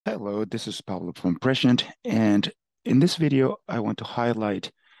Hello, this is Pablo from Prescient, and in this video, I want to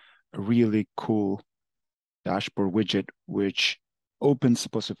highlight a really cool dashboard widget which opens the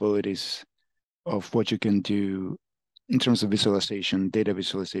possibilities of what you can do in terms of visualization, data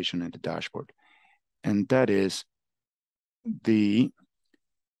visualization in the dashboard. And that is the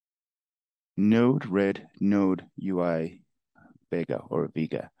Node-RED Node UI Vega or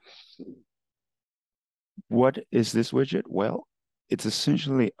Vega. What is this widget? Well, it's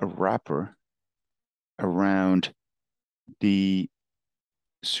essentially a wrapper around the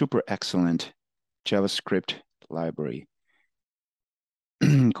super excellent JavaScript library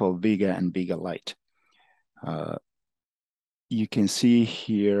called Vega and Vega-Lite. Uh, you can see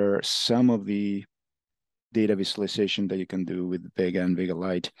here some of the data visualization that you can do with Vega and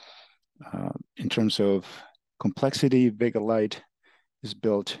Vega-Lite. In terms of complexity, Vega-Lite is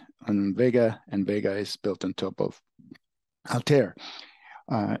built on Vega, and Vega is built on top of Altair.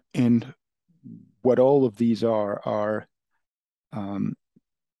 And what all of these are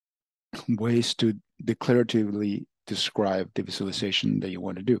ways to declaratively describe the visualization that you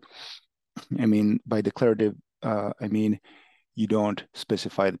want to do. I mean, by declarative, I mean you don't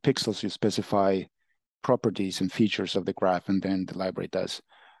specify the pixels, you specify properties and features of the graph, and then the library does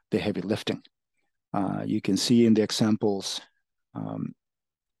the heavy lifting. You can see in the examples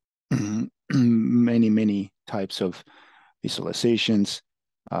many types of visualizations,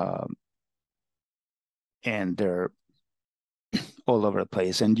 and they're all over the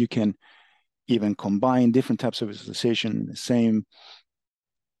place. And you can even combine different types of visualization in the same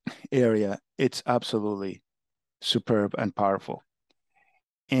area. It's absolutely superb and powerful.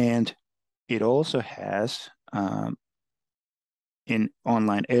 And it also has an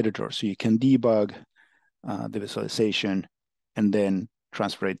online editor, so you can debug the visualization and then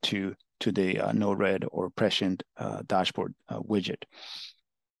transfer it to the Node-RED or Prescient dashboard widget.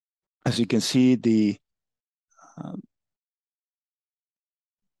 As you can see, the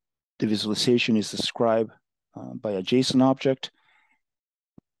visualization is described by a JSON object,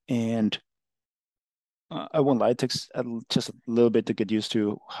 and I won't lie, it takes just a little bit to get used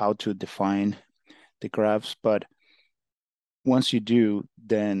to how to define the graphs, but once you do,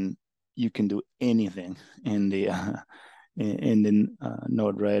 then you can do anything in the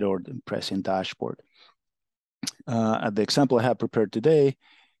Node-RED or the Prescient dashboard. The example I have prepared today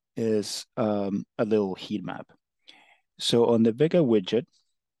is a little heat map. So on the Vega widget,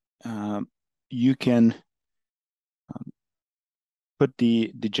 you can put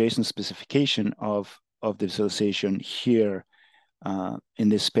the JSON specification of the visualization here in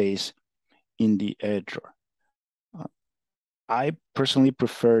this space in the editor. I personally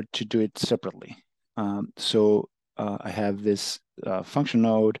prefer to do it separately. So I have this function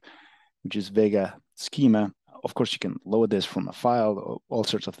node, which is Vega schema. Of course, you can load this from a file, all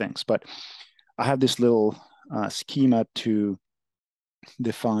sorts of things, but I have this little schema to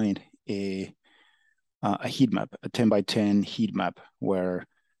define a heat map, a 10 by 10 heat map, where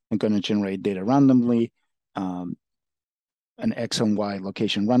I'm going to generate data randomly, an X and Y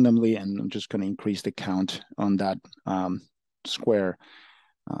location randomly, and I'm just going to increase the count on that square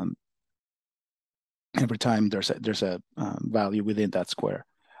every time there's a value within that square.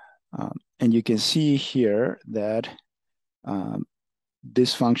 And you can see here that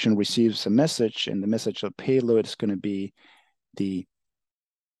this function receives a message, and the message of payload is going to be the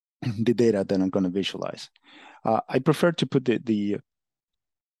data that I'm going to visualize. I prefer to put the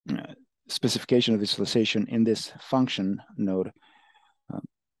specification of visualization in this function node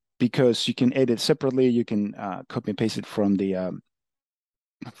because you can edit separately. You can copy and paste it from the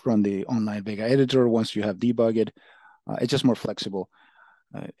online Vega editor once you have debugged. It's just more flexible.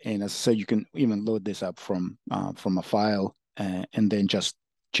 And as I said, you can even load this up from a file and then just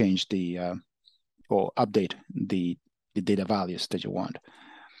change or update the data values that you want.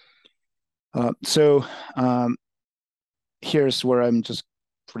 So here's where I'm just,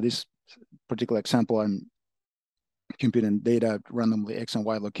 for this particular example, I'm computing data randomly X and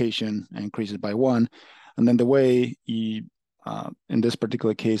Y location and increase it by 1. And then the way you, in this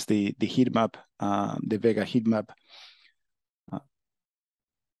particular case, the heat map, the Vega heat map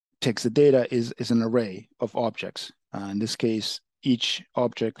takes the data is an array of objects. In this case, each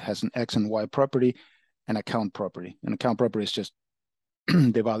object has an X and Y property and a count property. And a count property is just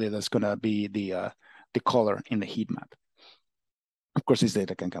the value that's going to be the color in the heat map. Of course, this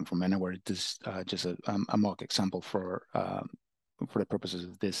data can come from anywhere. It is just a mock example for the purposes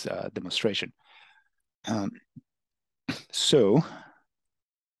of this demonstration. So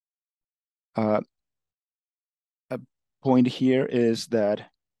a point here is that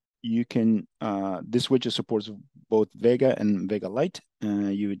you can, this widget supports both Vega and Vega-Lite,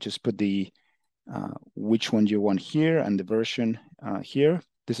 you would just put the which one you want here and the version here.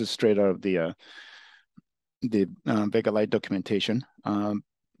 This is straight out of the Vega-Lite documentation,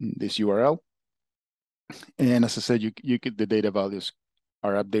 this URL. And as I said, you could, the data values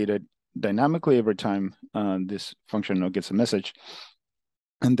are updated dynamically every time this function node gets a message.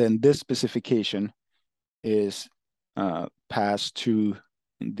 And then this specification is passed to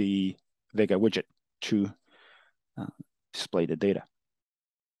the Vega widget to display the data.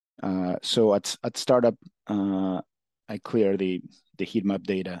 So at startup, I clear the heat map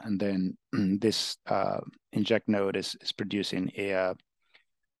data, and then this inject node is producing a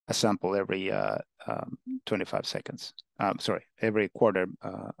sample every 25 seconds. Sorry, every quarter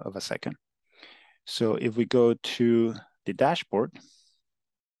of a second. So if we go to the dashboard,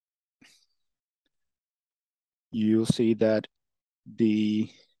 you'll see that there's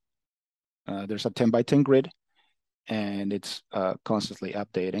a 10 by 10 grid, and it's constantly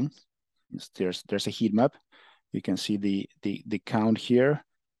updating. There's a heat map. You can see the count here.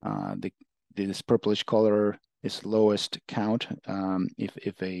 This purplish color is lowest count.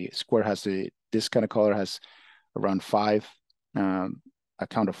 If a square has this kind of color has around 5, a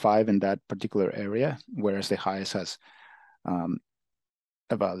count of 5 in that particular area, whereas the highest has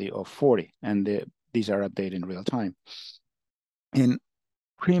a value of 40, and these are updated in real time. And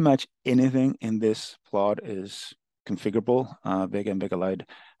pretty much anything in this plot is configurable. Vega and Vega-Lite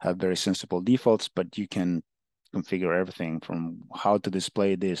have very sensible defaults, but you can configure everything from how to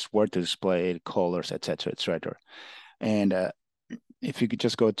display this, where to display it, colors, etc., etc. And if you could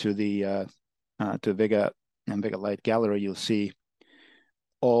just go to the Vega and Vega-Lite gallery, you'll see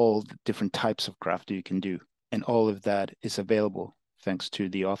all the different types of graph that you can do, and all of that is available thanks to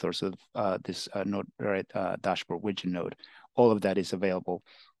the authors of this Node-RED dashboard widget node. All of that is available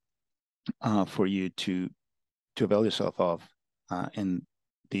for you to avail yourself of in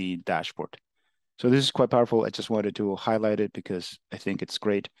the dashboard. So this is quite powerful. I just wanted to highlight it because I think it's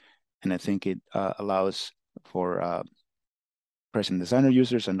great, and I think it allows for Prescient Designer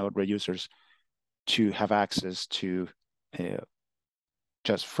users and Node-RED users to have access to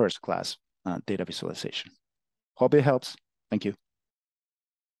just first-class data visualization. Hope it helps. Thank you.